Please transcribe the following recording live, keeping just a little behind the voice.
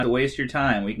to waste your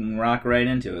time. We can rock right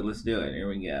into it. Let's do it. Here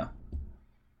we go.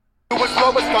 Was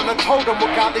lowest on the totem,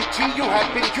 with golly G you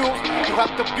have been used. You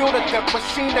have to build a death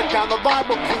machine that down the line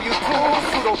will kill you too.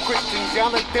 Pseudo-Christians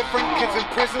yelling different, kids in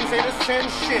prisons ain't the same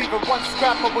shit. Even one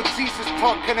scrap of what Jesus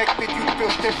taught connected, you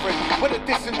feel different. What a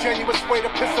disingenuous way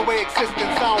to piss away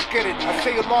existence, I don't get it. I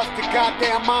say you lost your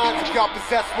goddamn minds if y'all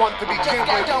possess one to begin with. Just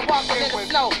got done walking in the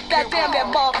snow, goddamn that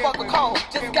motherfucker cold.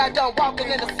 Just got done walking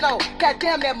in the snow,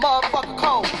 goddamn that motherfucker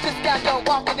cold. Just got done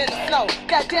walking in the snow,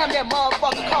 goddamn that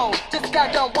motherfucker cold. Just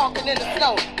got done walking in the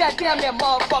snow. Goddamn that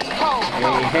motherfucker cold.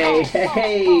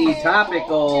 Hey,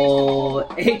 topical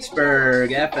H'sburg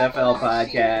FFL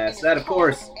podcast. That, of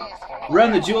course,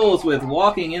 Run the Jewels with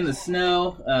Walking in the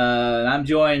Snow. I'm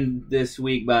joined this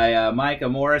week by Micah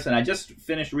Morris, and I just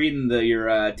finished reading your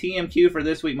TMQ for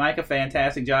this week. Micah,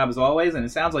 fantastic job as always, and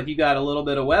it sounds like you got a little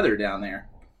bit of weather down there.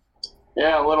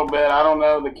 Yeah, a little bit. I don't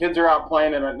know. The kids are out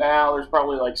playing in it now. There's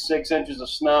probably like 6 inches of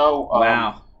snow.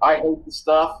 Wow. I hate the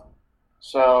stuff.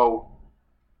 So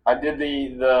I did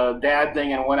the dad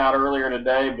thing and went out earlier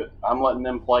today, but I'm letting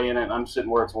them play in it, and I'm sitting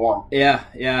where it's warm. Yeah,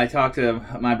 I talked to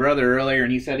my brother earlier,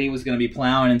 and he said he was going to be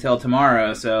plowing until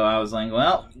tomorrow, so I was like,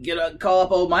 well, call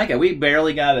up old Micah. We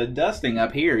barely got a dusting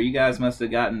up here. You guys must have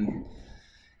gotten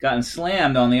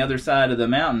slammed on the other side of the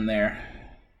mountain there.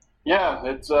 Yeah,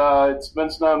 it's been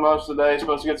snowing most of the day.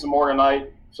 Supposed to get some more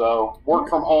tonight, so work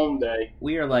from home day.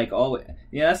 We are like always.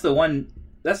 Yeah, that's the one.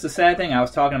 That's the sad thing. I was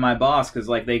talking to my boss because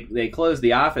like they closed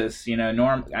the office,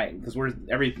 because we're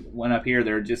everyone up here.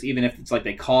 They're just, even if it's like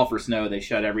they call for snow, they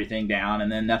shut everything down,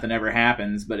 and then nothing ever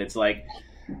happens. But it's like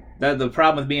the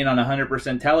problem with being on 100%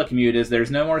 telecommute is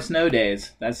there's no more snow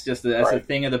days. That's just a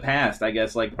thing of the past, I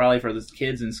guess. Like probably for the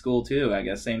kids in school too. I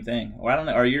guess same thing. Well, I don't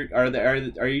know. Are you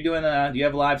doing? Do you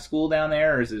have live school down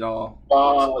there, or is it all?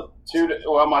 Well,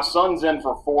 my son's in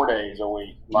for 4 days a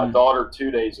week. My daughter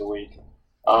 2 days a week.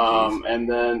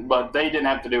 But they didn't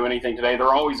have to do anything today. They're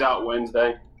always out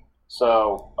Wednesday,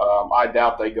 so I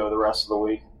doubt they go the rest of the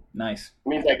week. Nice. It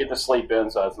means I get to sleep in,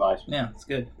 so that's nice. Yeah, it's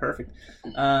good. Perfect.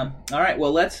 All right,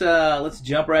 well, let's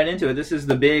jump right into it. This is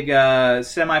the big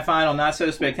semifinal, not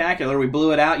so spectacular. We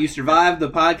blew it out. You survived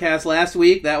the podcast last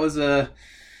week. That was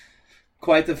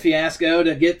quite the fiasco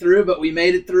to get through, but we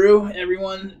made it through.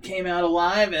 Everyone came out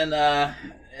alive, and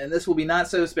this will be not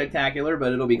so spectacular,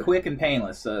 but it'll be quick and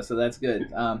painless, so that's good.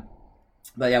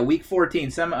 But yeah, week 14,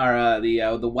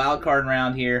 the wild card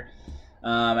round here.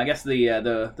 I guess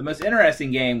the most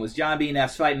interesting game was John B.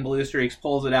 Neff's Fighting Blue Streaks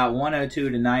pulls it out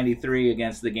 102-93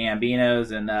 against the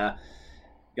Gambinos, and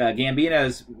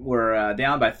Gambinos were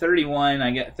down by 31.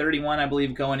 I get 31, I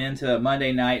believe, going into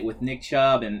Monday night with Nick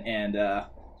Chubb, and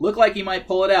looked like he might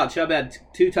pull it out. Chubb had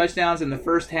 2 touchdowns in the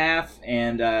first half,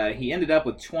 and he ended up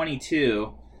with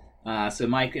 22. So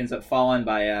Mike ends up falling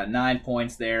by 9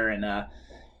 points there, and it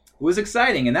was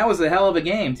exciting, and that was a hell of a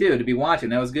game too to be watching.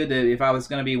 That was good. If I was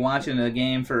going to be watching a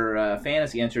game for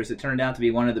fantasy interest, it turned out to be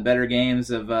one of the better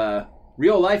games of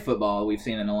real life football we've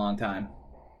seen in a long time.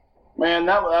 Man,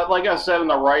 that like I said in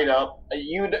the write up,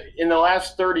 in the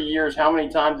last 30 years, how many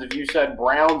times have you said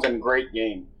Browns and great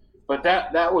game? But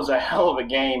that was a hell of a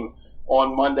game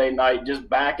on Monday night, just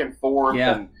back and forth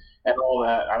and all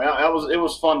that. I mean, it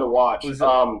was fun to watch.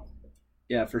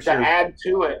 Yeah, for sure. To add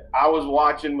to it, I was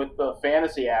watching with the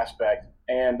fantasy aspect.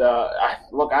 And,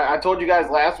 I told you guys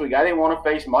last week, I didn't want to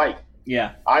face Mike.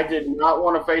 Yeah. I did not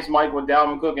want to face Mike with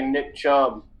Dalvin Cook and Nick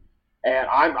Chubb. And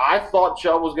I thought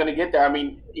Chubb was going to get there. I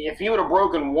mean, if he would have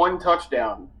broken one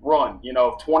touchdown run,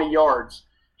 of 20 yards,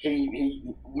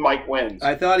 Mike wins.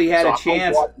 I thought he had a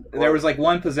chance. There was like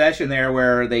one possession there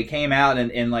where they came out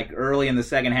and like early in the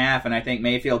second half, and I think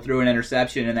Mayfield threw an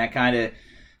interception, and that kind of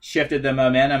shifted the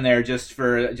momentum there just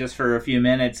for a few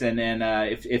minutes, and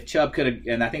if Chubb could have,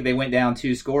 and I think they went down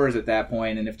 2 scores at that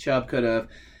point, and if Chubb could have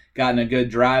gotten a good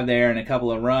drive there and a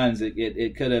couple of runs,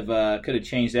 it could have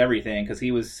changed everything, because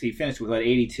he finished with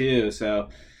 82, so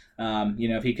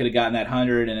if he could have gotten that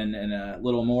 100 and a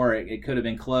little more, it could have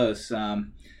been close.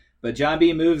 But John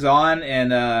B. moves on,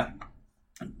 and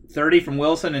 30 from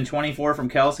Wilson and 24 from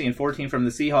Kelsey and 14 from the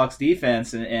Seahawks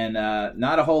defense, and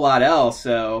not a whole lot else.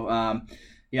 So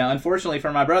unfortunately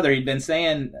for my brother, he'd been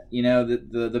saying,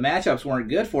 the matchups weren't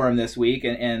good for him this week,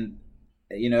 and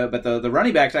but the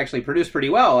running backs actually produced pretty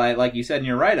well, like you said in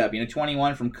your write-up.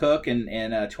 21 from Cook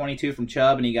and 22 from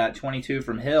Chubb, and he got 22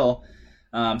 from Hill.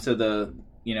 So the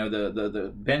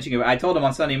benching. I told him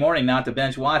on Sunday morning not to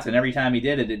bench Watson. Every time he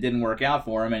did it, it didn't work out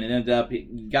for him, and it ended up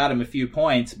got him a few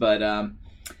points, but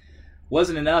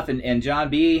wasn't enough. And John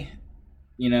B,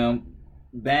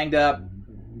 banged up,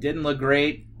 didn't look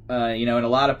great. In a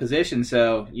lot of positions.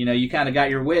 So, you kind of got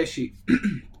your wish.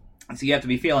 So you have to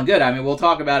be feeling good. I mean, we'll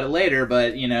talk about it later,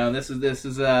 but this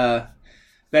is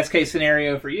best case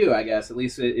scenario for you, I guess, at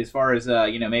least as far as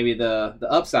maybe the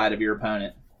upside of your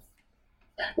opponent.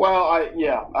 Well,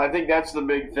 I think that's the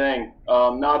big thing.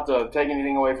 Not to take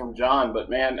anything away from John, but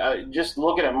man, just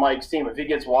looking at Mike's team, if he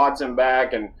gets Watson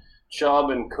back and Chubb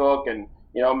and Cook and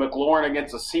McLaurin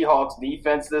against the Seahawks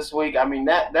defense this week, I mean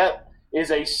that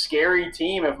is a scary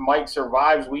team if Mike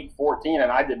survives Week 14,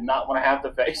 and I did not want to have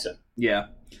to face him. Yeah,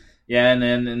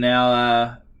 and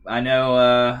now I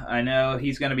know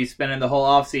he's going to be spending the whole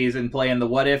offseason playing the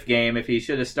what-if game. If he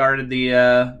should have started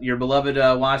the your beloved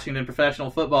Washington professional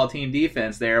football team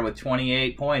defense there with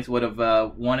 28 points, would have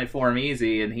won it for him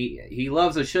easy. And he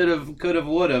loves a should have, could have,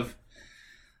 would have.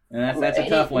 And that's a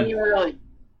tough one.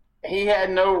 He had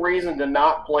no reason to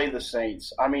not play the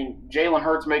Saints. I mean, Jalen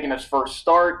Hurts making his first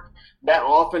start. That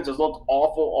offense has looked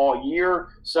awful all year.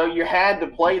 So you had to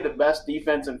play the best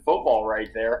defense in football right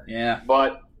there. Yeah.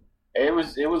 But it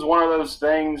was one of those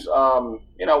things.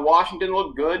 Washington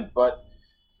looked good, but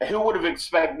who would have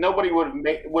expected? Nobody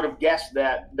would have guessed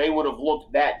that they would have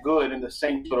looked that good, and the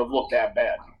Saints would have looked that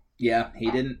bad. Yeah,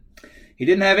 he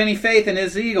didn't have any faith in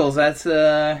his Eagles. That's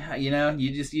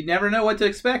you never know what to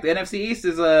expect. The NFC East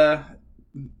is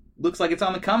looks like it's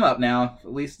on the come up now.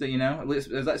 At least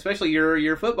especially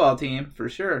your football team for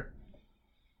sure.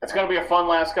 It's going to be a fun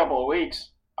last couple of weeks,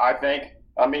 I think.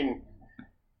 I mean,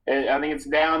 I think it's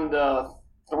down to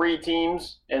 3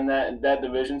 teams in that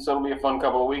division, so it'll be a fun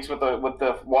couple of weeks with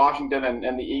the Washington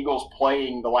and the Eagles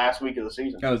playing the last week of the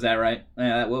season. Oh, is that right?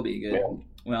 Yeah, that will be good. Yeah.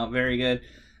 Well, very good.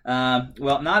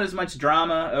 Well, not as much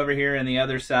drama over here on the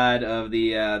other side of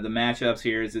the matchups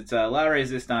here. It's La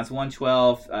Resistance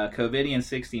 112, Covidian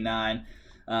 69.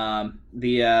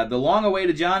 The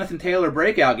long-awaited Jonathan Taylor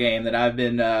breakout game that I've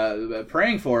been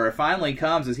praying for finally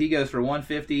comes as he goes for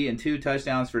 150 and 2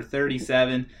 touchdowns for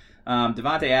 37.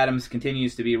 Devontae Adams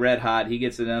continues to be red hot. He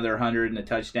gets another 100 and a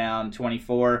touchdown,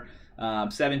 24.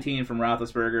 17 from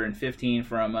Roethlisberger and 15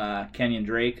 from Kenyon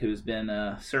Drake, who's been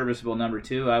a serviceable number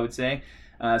 2, I would say.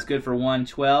 It's good for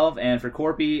 112. And for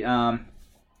Corpy,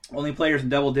 only players in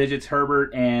double digits,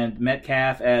 Herbert and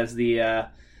Metcalf as the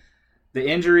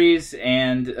injuries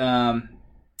and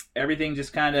everything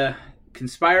just kind of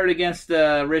conspired against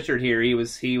Richard here. He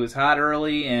was hot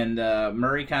early, and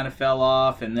Murray kind of fell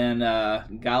off, and then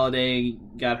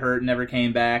Galladay got hurt and never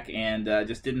came back, and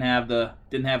just didn't have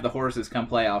the horses come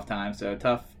playoff time. So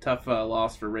tough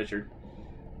loss for Richard.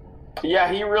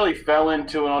 Yeah, he really fell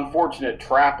into an unfortunate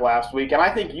trap last week, and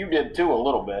I think you did too a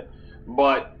little bit.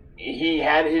 But he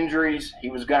had injuries. He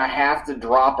was going to have to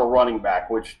drop a running back,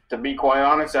 which, to be quite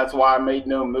honest, that's why I made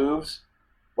no moves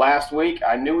last week.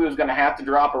 I knew he was going to have to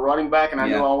drop a running back, and I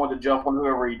knew I wanted to jump on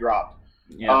whoever he dropped.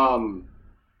 Yeah.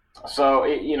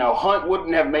 Hunt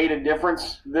wouldn't have made a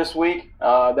difference this week.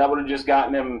 That would have just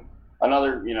gotten him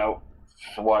another,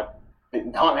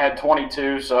 Hunt had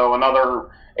 22, so another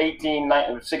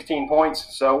 16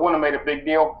 points, so it wouldn't have made a big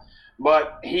deal.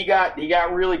 But he got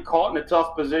really caught in a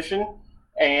tough position,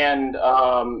 and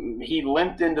he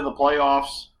limped into the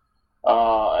playoffs,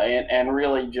 and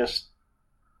really just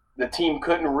the team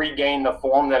couldn't regain the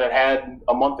form that it had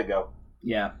a month ago.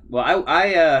 Yeah, well,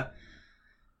 I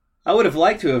would have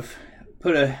liked to have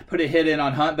put a hit in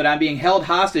on Hunt, but I'm being held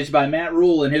hostage by Matt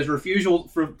Rule and his refusal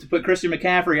to put Christian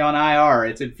McCaffrey on IR.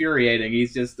 It's infuriating.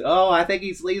 He's just, I think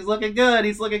he's looking good.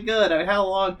 He's looking good. I mean, how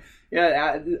long?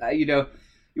 Yeah,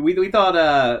 we thought.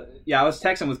 I was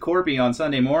texting with Corpy on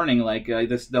Sunday morning, like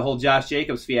the whole Josh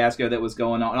Jacobs fiasco that was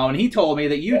going on. Oh, and he told me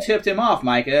that you tipped him off,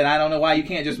 Micah, and I don't know why you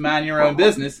can't just mind your own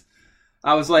business.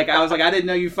 I was like, I didn't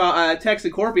know you. I texted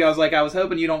Corpy. I was like, I was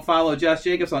hoping you don't follow Josh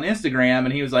Jacobs on Instagram,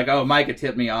 and he was like, oh, Micah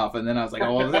tipped me off, and then I was like,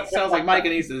 oh, well, that sounds like Micah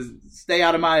needs to stay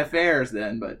out of my affairs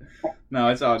then. But no,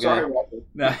 it's all good.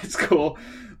 No, it's cool.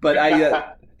 But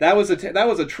that was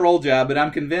a troll job. But I'm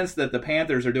convinced that the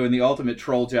Panthers are doing the ultimate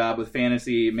troll job with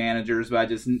fantasy managers by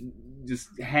just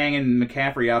hanging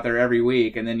McCaffrey out there every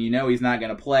week, and then he's not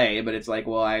going to play. But it's like,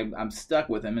 well, I'm stuck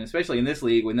with him, and especially in this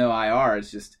league with no IR, it's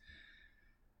just.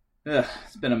 Ugh,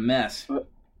 it's been a mess.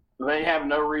 They have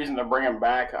no reason to bring him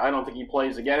back. I don't think he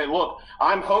plays again. And look,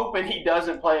 I'm hoping he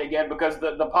doesn't play again because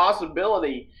the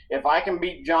possibility, if I can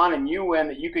beat John and you win,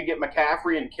 that you could get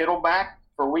McCaffrey and Kittle back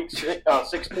for week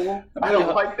 16, I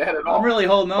don't like that at all. I'm really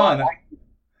holding on.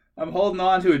 I'm holding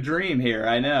on to a dream here.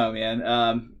 I know, man.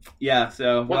 But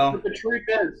the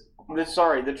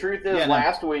truth is,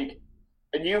 last week,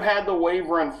 you had the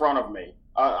waiver in front of me.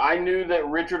 I knew that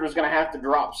Richard was going to have to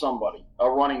drop somebody, a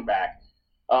running back.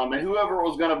 And whoever it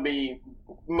was going to be,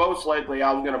 most likely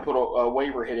I was going to put a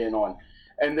waiver hit in on.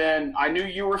 And then I knew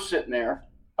you were sitting there.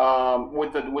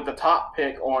 with the top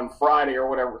pick on Friday or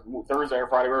whatever, Thursday or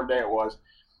Friday, whatever day it was.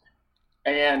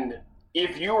 And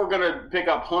if you were going to pick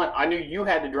up Hunt, I knew you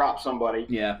had to drop somebody.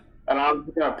 Yeah. And I was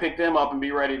going to pick them up and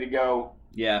be ready to go.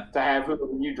 Yeah. To have whoever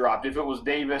you dropped. If it was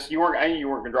Davis, I knew you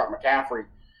weren't going to drop McCaffrey.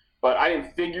 But I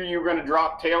didn't figure you were going to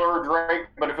drop Taylor or Drake.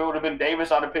 But if it would have been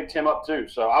Davis, I'd have picked him up too.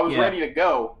 So I was ready to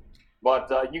go.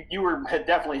 But you had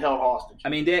definitely held hostage. I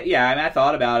mean, I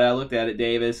thought about it. I looked at it,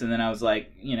 Davis, and then I was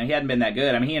like, he hadn't been that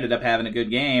good. I mean, he ended up having a good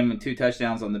game and 2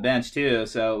 touchdowns on the bench too,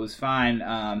 so it was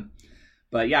fine.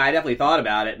 But yeah, I definitely thought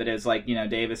about it. But it's like,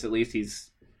 Davis, at least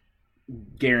he's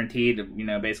guaranteed,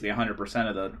 basically 100%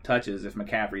 of the touches if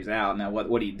McCaffrey's out. Now,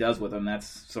 what he does with them,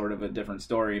 that's sort of a different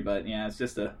story. But yeah, it's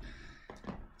just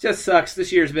sucks.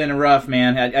 This year's been rough,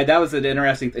 man. That was an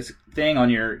interesting thing on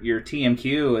your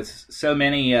TMQ. It's so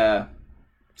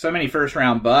many first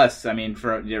round busts. I mean,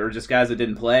 or just guys that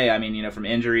didn't play. I mean, from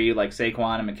injury like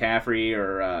Saquon and McCaffrey,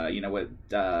 or with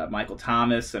Michael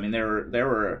Thomas. I mean, there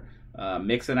were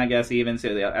Mixon, I guess, even.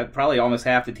 So probably almost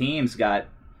half the teams got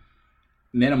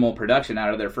minimal production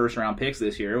out of their first round picks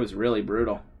this year. It was really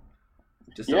brutal.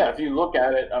 If you look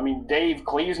at it, I mean, Dave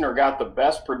Kleesner got the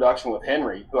best production with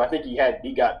Henry, who I think he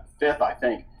got 5th, I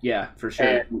think. Yeah, for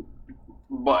sure. And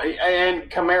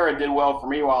Kamara did well for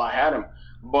me while I had him.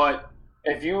 But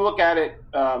if you look at it,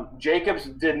 Jacobs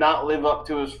did not live up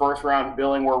to his first round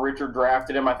billing where Richard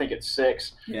drafted him, I think at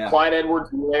 6. Yeah. Clyde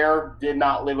Edwards-Helaire did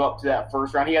not live up to that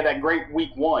first round. He had that great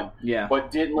week 1,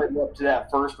 but didn't live up to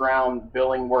that first round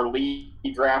billing where Lee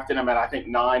drafted him at, I think,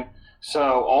 9. So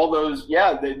all those,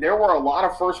 there were a lot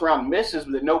of first-round misses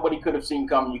that nobody could have seen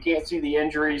coming. You can't see the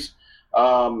injuries.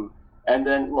 And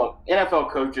then, look,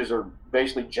 NFL coaches are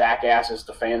basically jackasses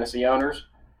to fantasy owners,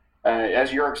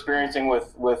 as you're experiencing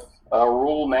with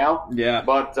Rule now. Yeah.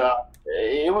 But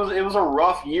it was a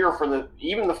rough year for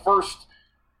even the first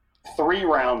 3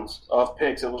 rounds of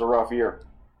picks. It was a rough year.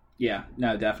 Yeah,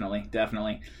 no, definitely.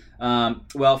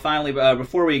 Well, finally,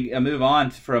 before we move on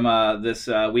from this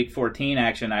Week 14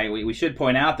 action, we should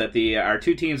point out that our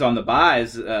 2 teams on the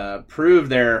byes proved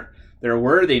their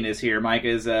worthiness here. Mike,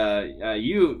 is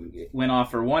you went off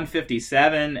for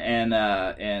 157 and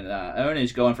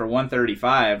Onage going for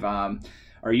 135.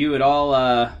 Are you at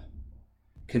all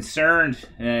concerned?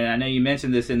 And I know you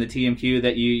mentioned this in the TMQ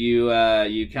that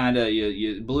you kind of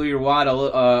you blew your wad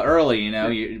early.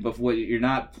 Before you're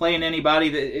not playing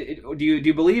anybody. Do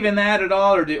you believe in that at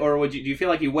all, or do you feel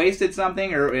like you wasted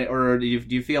something, or do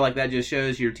you feel like that just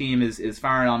shows your team is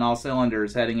firing on all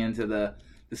cylinders heading into the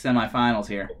semifinals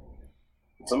here?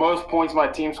 It's the most points my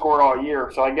team scored all year,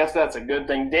 so I guess that's a good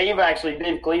thing. Dave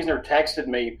Kleesner texted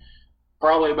me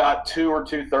probably about 2 or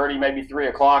 2:30, maybe 3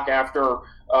 o'clock after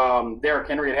Derrick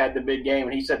Henry had the big game,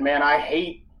 and he said, "Man, I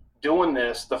hate doing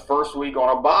this the first week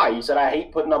on a bye." He said, "I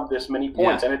hate putting up this many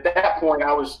points." And at that point,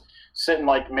 I was sitting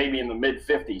like maybe in the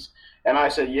mid-50s, and I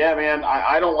said, "Yeah, man,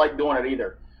 I don't like doing it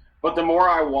either." But the more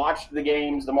I watched the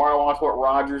games, the more I watched what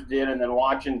Rodgers did, and then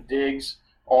watching Diggs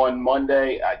on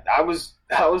Monday, I was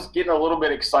getting a little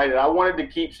bit excited. I wanted to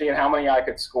keep seeing how many I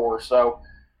could score. So,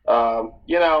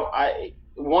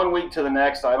 one week to the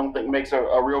next, I don't think makes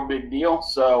a real big deal.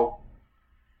 So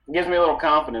it gives me a little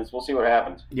confidence. We'll see what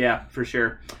happens. Yeah, for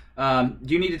sure. Do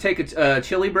you need to take a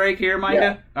chili break here, Micah?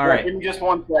 Yeah. All right. Give me just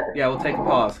 1 second. Yeah, we'll take a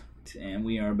pause. And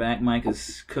we are back.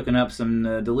 Micah's cooking up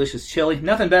some delicious chili.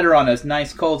 Nothing better on a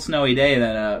nice, cold, snowy day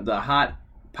than the hot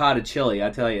potted chili. I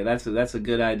tell you, that's a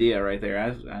good idea right there.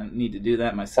 I need to do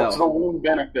that myself. That's the one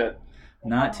benefit.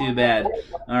 Not too bad.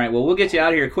 All right, well, we'll get you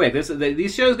out of here quick.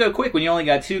 These shows go quick when you only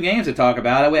got 2 games to talk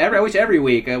about. I wish every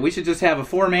week we should just have a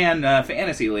 4-man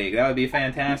fantasy league. That would be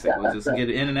fantastic. We'll just get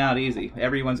it in and out easy.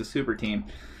 Everyone's a super team.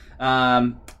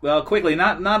 Well, quickly,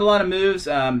 not a lot of moves.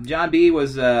 John B.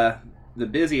 was the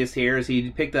busiest here as he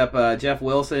picked up Jeff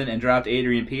Wilson and dropped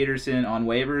Adrian Peterson on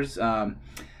waivers.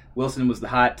 Wilson was the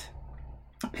hot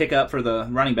pickup for the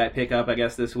running back pickup, I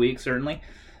guess, this week, certainly.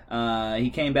 He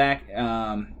came back,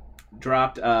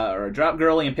 dropped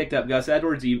Gurley and picked up Gus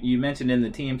Edwards. You mentioned in the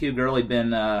TMQ Gurley had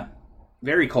been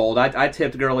very cold. I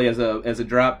tipped Gurley as a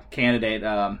drop candidate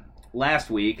last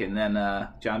week, and then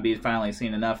John B. finally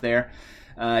seen enough there.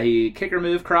 He kicker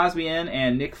moved Crosby in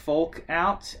and Nick Folk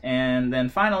out, and then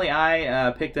finally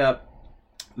I picked up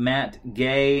Matt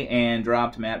Gay and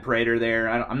dropped Matt Prater there.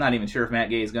 I'm not even sure if Matt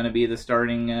Gay is going to be the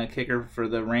starting kicker for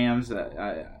the Rams.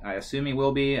 I assume he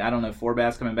will be. I don't know if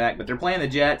Forbat's coming back, but they're playing the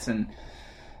Jets, and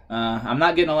I'm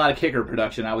not getting a lot of kicker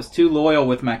production. I was too loyal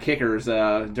with my kickers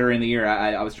during the year.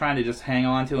 I was trying to just hang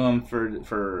on to them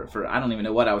for I don't even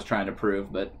know what I was trying to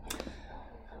prove, but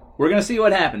we're going to see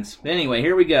what happens. Anyway,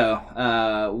 here we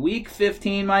go. Week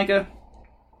 15, Micah.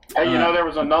 Hey, there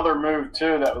was another move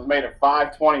too that was made at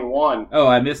 5:21. Oh,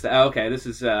 I missed that. Okay, this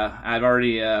is we'd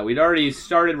already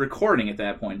started recording at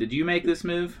that point. Did you make this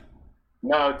move?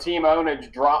 No, Team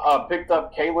Ownage picked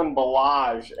up Kalen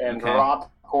Balaj and dropped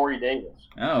Corey Davis.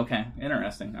 Oh, okay,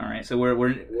 interesting. All right, so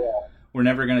we're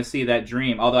never going to see that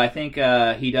dream. Although I think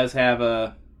he does have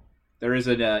there is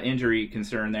an injury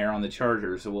concern there on the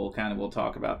Chargers, so we'll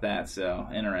talk about that. So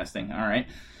interesting. All right.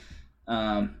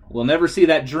 We'll never see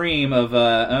that dream of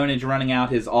Ownage running out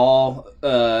his all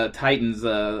Titans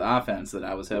offense that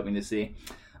I was hoping to see.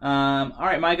 All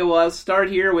right, Micah. Well, let's start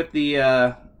here with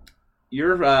the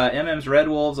your MM's Red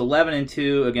Wolves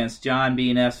 11-2 against John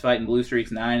B. Neff's Fighting Blue Streaks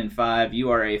 9-5.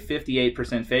 You are a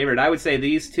 58% favorite. I would say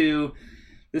these two.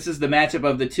 This is the matchup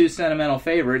of the two sentimental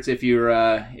favorites. If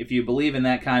you believe in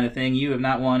that kind of thing, you have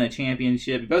not won a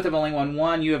championship. You both have only won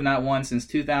one. You have not won since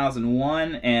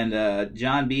 2001, and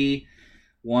John B.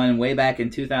 won way back in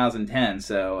 2010.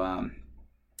 So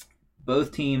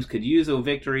both teams could use a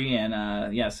victory,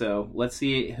 and so let's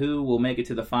see who will make it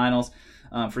to the finals.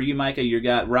 For you, Micah, you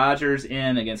got Rodgers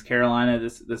in against Carolina.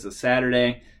 This is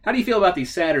Saturday. How do you feel about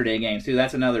these Saturday games too?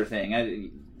 That's another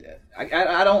thing.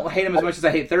 I don't hate them as much as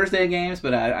I hate Thursday games,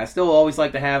 but I still always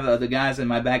like to have the guys in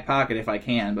my back pocket if I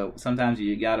can. But sometimes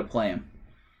you got to play them.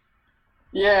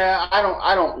 Yeah,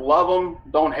 I don't love them,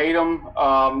 don't hate them.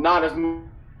 Not as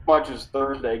much as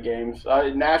Thursday games.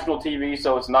 National TV,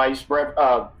 so it's nice. Brett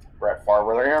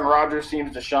Favre, Aaron Rodgers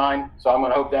seems to shine, so I'm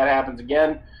going to hope that happens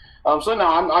again. So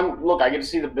no, look, I get to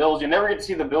see the Bills. You never get to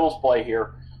see the Bills play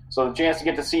here, so the chance to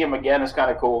get to see them again is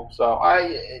kind of cool. So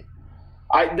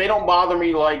they don't bother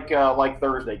me like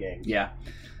Thursday games. Yeah.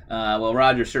 Well,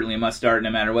 Rodgers certainly a must start no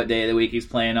matter what day of the week he's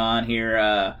playing on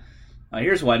here.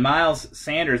 Here's one. Miles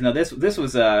Sanders. Now this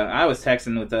was I was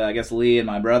texting with I guess Lee and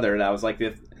my brother, and I was like,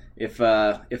 if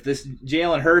this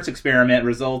Jalen Hurts experiment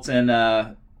results in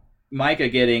Micah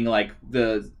getting like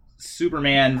the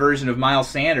Superman version of Miles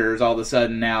Sanders all of a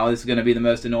sudden, now this is going to be the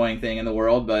most annoying thing in the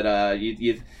world. But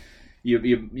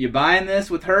you buying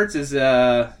this with Hurts? Is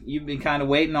you've been kind of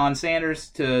waiting on Sanders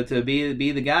to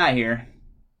be the guy here?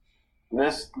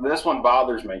 This one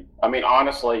bothers me. I mean,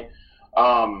 honestly,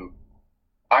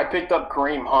 I picked up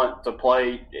Kareem Hunt to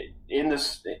play in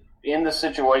the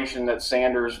situation that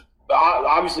Sanders.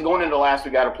 Obviously, going into last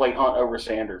week, I got to play Hunt over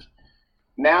Sanders.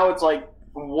 Now it's like,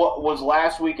 what was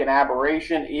last week an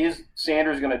aberration? Is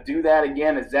Sanders going to do that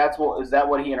again? Is that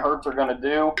what he and Hurts are going to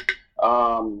do?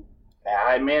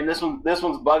 Man, this one's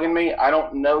bugging me. I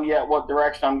don't know yet what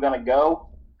direction I'm going to go.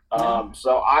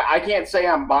 So I can't say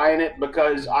I'm buying it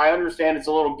because I understand it's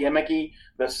a little gimmicky.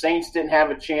 The Saints didn't have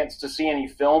a chance to see any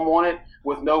film on it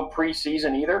with no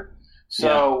preseason either.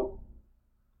 So,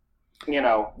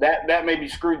 that maybe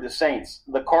screwed the Saints.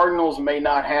 The Cardinals may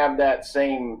not have that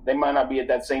same – they might not be at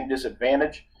that same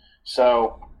disadvantage.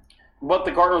 So – but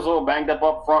the Cardinals a little banged up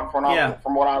front from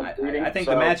what I was reading. I think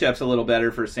the matchup's a little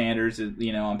better for Sanders,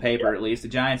 on paper at least. The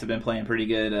Giants have been playing pretty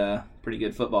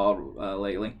good football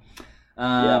lately.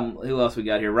 Who else we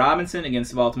got here? Robinson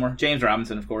against Baltimore. James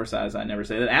Robinson, of course, as I never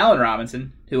say that. Allen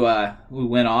Robinson, who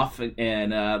went off,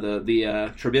 and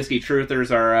the Trubisky truthers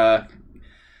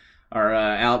are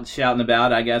out shouting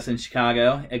about, I guess, in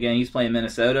Chicago. Again, he's playing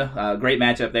Minnesota. Great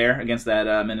matchup there against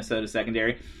that Minnesota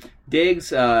secondary. Diggs,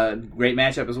 great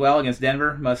matchup as well against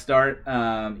Denver. Must start.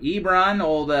 Ebron,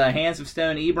 old Hands of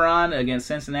Stone Ebron against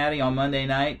Cincinnati on Monday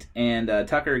night. And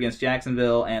Tucker against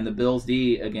Jacksonville. And the Bills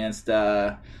D against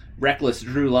reckless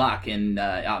Drew Lock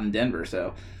out in Denver.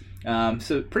 So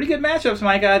pretty good matchups,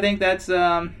 Micah. I think that's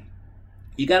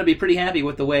you got to be pretty happy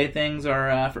with the way things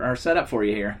are set up for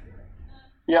you here.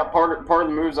 Yeah, part of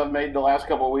the moves I've made the last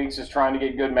couple of weeks is trying to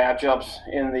get good matchups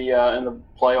in the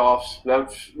playoffs.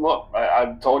 Look,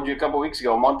 I told you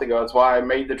a month ago. That's why I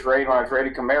made the trade when I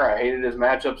traded Kamara. I hated his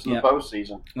matchups in the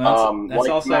postseason. Well, that's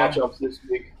also matchups this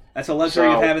week. That's a luxury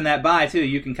of having that bye too.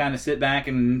 You can kind of sit back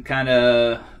and kind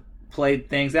of play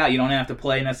things out. You don't have to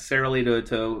play necessarily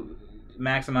to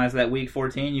maximize that week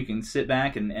 14. You can sit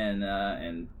back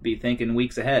and be thinking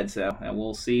weeks ahead. So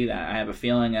we'll see. I have a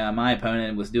feeling my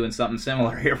opponent was doing something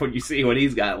similar here when you see what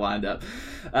he's got lined up.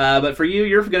 But for you,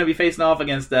 you're going to be facing off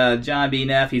against John B.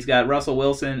 Neff. He's got Russell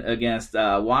Wilson against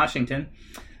Washington.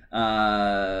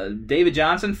 David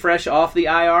Johnson, fresh off the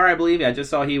IR, I believe. I just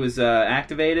saw he was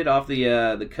activated off the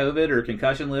COVID or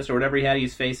concussion list or whatever he had.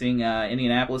 He's facing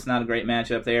Indianapolis. Not a great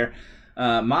matchup there.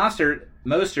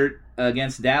 Mostert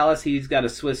against Dallas. He's got a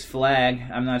Swiss flag.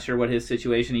 I'm not sure what his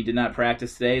situation. He did not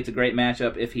practice today. It's a great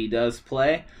matchup if he does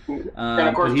play.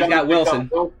 Of course, he's got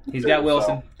Wilson. He's got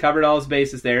Wilson. Covered all his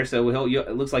bases there, so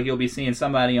it looks like you'll be seeing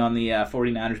somebody on the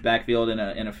 49ers backfield in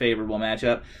a favorable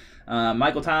matchup.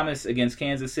 Michael Thomas against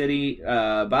Kansas City.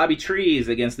 Bobby Trees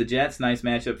against the Jets. Nice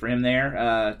matchup for him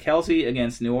there. Kelsey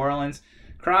against New Orleans.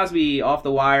 Crosby off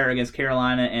the wire against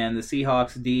Carolina, and the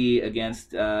Seahawks D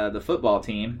against the football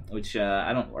team. Which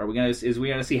I don't. Is we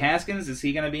gonna see Haskins? Is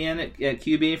he gonna be in at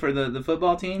QB for the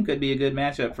football team? Could be a good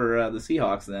matchup for the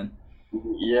Seahawks then.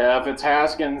 Yeah, if it's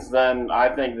Haskins, then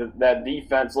I think that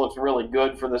defense looks really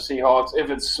good for the Seahawks. If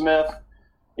it's Smith,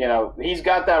 he's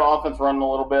got that offense running a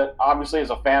little bit. Obviously, as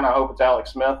a fan, I hope it's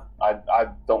Alex Smith. I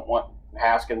don't want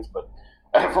Haskins, but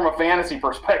from a fantasy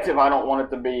perspective, I don't want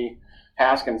it to be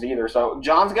Haskins either. So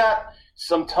John's got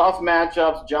some tough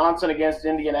matchups. Johnson against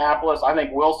Indianapolis. I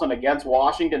think Wilson against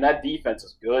Washington. That defense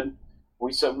is good.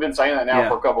 We've been saying that now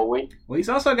for a couple of weeks. Well, he's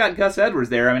also got Gus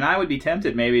Edwards there. I mean, I would be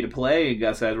tempted maybe to play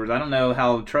Gus Edwards. I don't know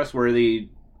how trustworthy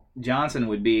Johnson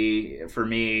would be for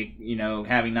me,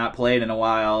 having not played in a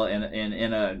while in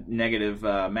a negative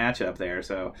matchup there.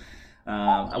 So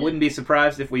I wouldn't be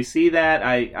surprised if we see that.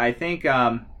 I think,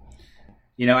 I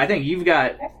think you've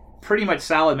got pretty much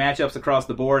solid matchups across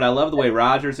the board. I love the way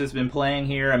Rodgers has been playing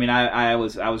here. I mean, I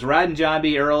was riding John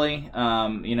B early.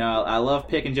 I love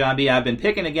picking John B. I've been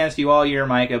picking against you all year,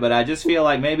 Micah, but I just feel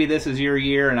like maybe this is your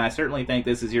year, and I certainly think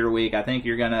this is your week. I think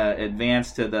you're going to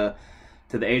advance to the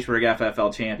H-Burg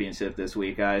FFL Championship this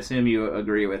week. I assume you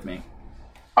agree with me.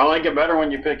 I like it better when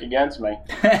you pick against me.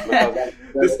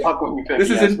 This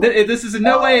is in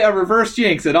no way a reverse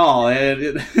jinx at all.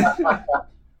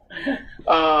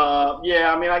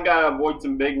 Yeah, I mean, I got to avoid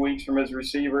some big weeks from his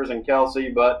receivers and Kelsey,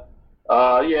 but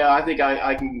I think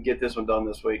I can get this one done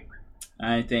this week.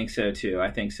 I think so too.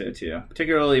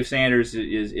 Particularly if Sanders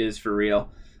is for real.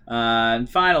 And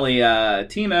finally,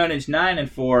 Team Ownage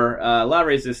 9-4. La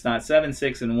Resistance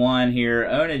 7-6-1 here.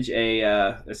 Ownage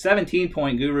a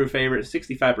 17-point Guru favorite,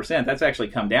 65%. That's actually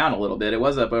come down a little bit. It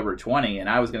was up over 20, and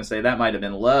I was going to say that might have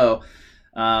been low.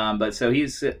 But so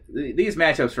these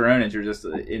matchups for Ownage are just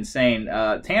insane.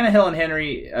 Tannehill and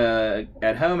Henry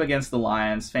at home against the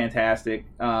Lions, fantastic.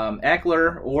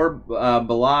 Eckler or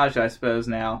Balaj, I suppose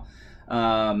now,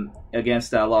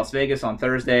 against Las Vegas on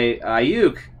Thursday.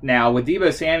 Ayuk now with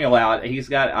Deebo Samuel out, he's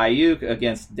got Ayuk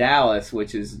against Dallas,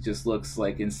 which just looks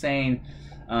like insane.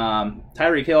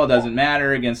 Tyreek Hill doesn't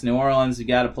matter against New Orleans. You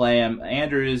got to play him.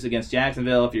 Andrews against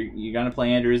Jacksonville. If you're going to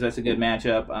play Andrews, that's a good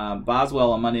matchup.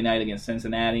 Boswell on Monday night against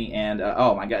Cincinnati, and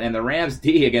oh my God, and the Rams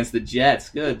D against the Jets.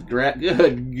 Good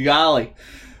golly,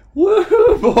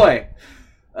 woo boy.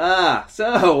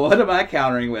 So what am I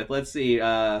countering with? Let's see.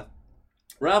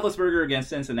 Roethlisberger against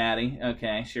Cincinnati.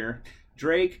 Okay, sure.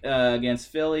 Drake against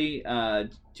Philly.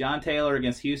 John Taylor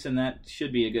against Houston. That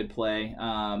should be a good play.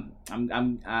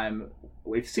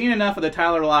 We've seen enough of the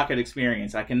Tyler Lockett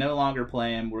experience. I can no longer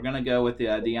play him. We're going to go with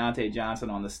Deontay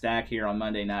Johnson on the stack here on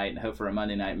Monday night and hope for a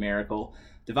Monday night miracle.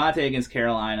 Devontae against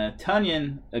Carolina.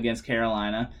 Tunyon against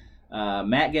Carolina.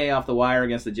 Matt Gay off the wire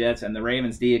against the Jets, and the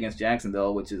Ravens D against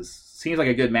Jacksonville, which seems like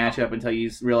a good matchup until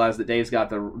you realize that Dave's got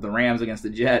the Rams against the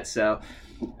Jets. So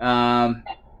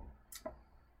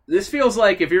this feels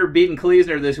like if you're beating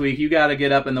Kleesner this week, you got to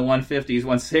get up in the 150s,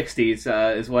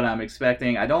 160s is what I'm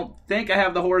expecting. I don't think I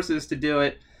have the horses to do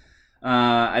it.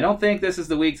 I don't think this is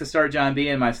the week to start John B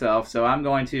and myself, so I'm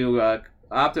going to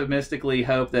optimistically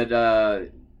hope that,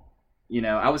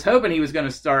 I was hoping he was going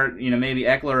to start, maybe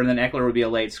Eckler, and then Eckler would be a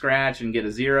late scratch and get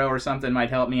a 0 or something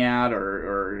might help me out,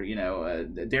 or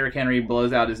Derrick Henry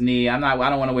blows out his knee. I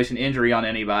don't want to wish an injury on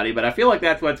anybody, but I feel like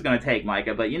that's what it's going to take,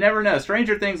 Micah, but you never know.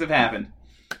 Stranger things have happened.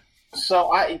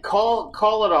 So I call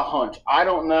it a hunch. I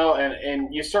don't know,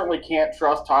 and you certainly can't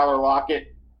trust Tyler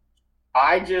Lockett.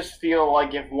 I just feel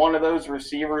like if one of those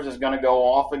receivers is going to go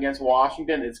off against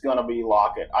Washington, it's going to be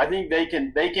Lockett. I think they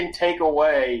can take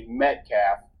away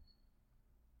Metcalf.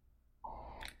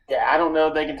 Yeah, I don't know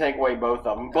if they can take away both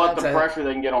of them, but the pressure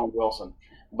they can get on Wilson.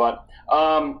 But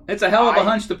it's a hell of a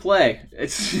hunch to play.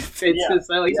 It's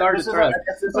hard to trust.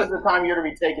 This is the time you're to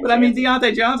be taking. But I mean,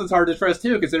 Deontay Johnson's hard to trust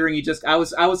too, considering I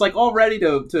was like all ready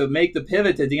to make the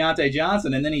pivot to Deontay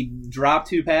Johnson, and then he dropped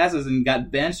 2 passes and got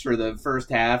benched for the first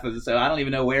half. So I don't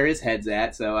even know where his head's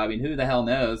at. So I mean, who the hell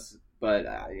knows? But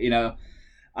I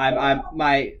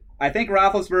think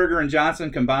Roethlisberger and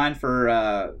Johnson combined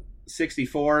for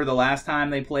 64 the last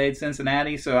time they played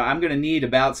Cincinnati, so I'm going to need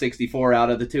about 64 out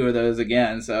of the 2 of those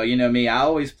again. So you know me, I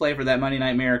always play for that Monday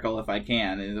night miracle if I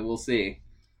can, and we'll see.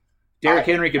 Derrick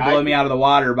Henry could blow me out of the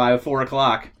water by 4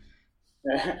 o'clock.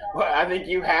 Well, I think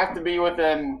you have to be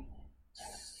within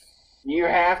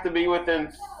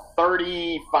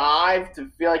 35 to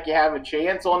feel like you have a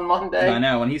chance on Monday. I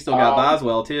know, and he still got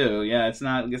Boswell too. Yeah, it's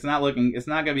not going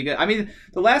to be good. I mean,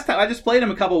 the last time I just played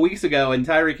him a couple weeks ago, and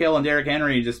Tyreek Hill and Derrick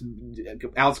Henry just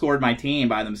outscored my team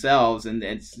by themselves, and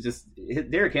it's just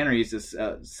Derrick Henry is just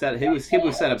set. He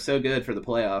was set up so good for the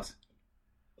playoffs.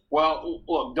 Well,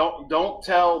 look, don't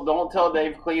tell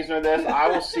Dave Kleesner this. I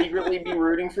will secretly be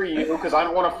rooting for you because I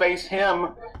don't want to face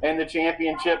him in the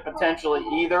championship potentially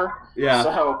either. Yeah.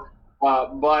 So,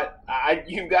 but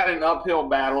you've got an uphill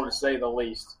battle to say the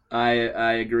least. I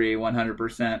agree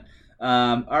 100%.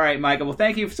 All right, Michael. Well,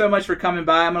 thank you so much for coming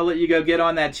by. I'm gonna let you go get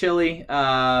on that chili.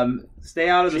 Stay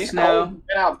out of the snow. She's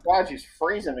been outside. She's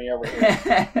freezing me over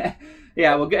here.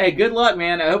 Yeah, well, hey, good luck,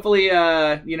 man. Hopefully,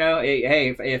 hey,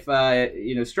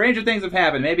 if stranger things have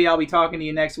happened, maybe I'll be talking to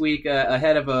you next week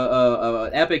ahead of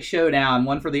an epic showdown,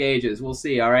 one for the ages. We'll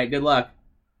see. All right, good luck.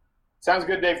 Sounds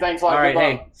good, Dave. Thanks a lot. All right,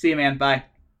 hey, see you, man. Bye.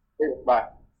 Bye.